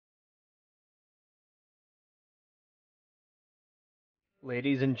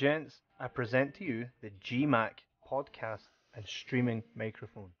Ladies and gents, I present to you the Jeemak podcast and streaming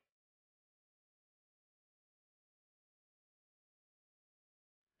microphone.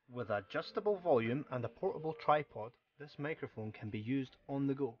 With adjustable volume and a portable tripod, this microphone can be used on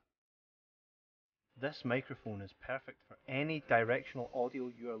the go. This microphone is perfect for any directional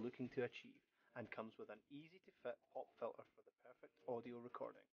audio you are looking to achieve and comes with an easy to fit pop filter for the perfect audio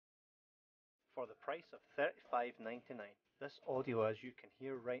recording. For the price of $35.99, this audio, as you can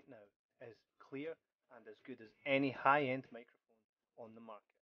hear right now, is clear and as good as any high-end microphone on the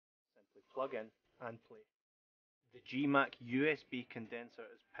market. Simply plug in and play. The Jeemak USB condenser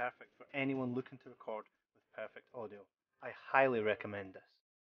is perfect for anyone looking to record with perfect audio. I highly recommend this.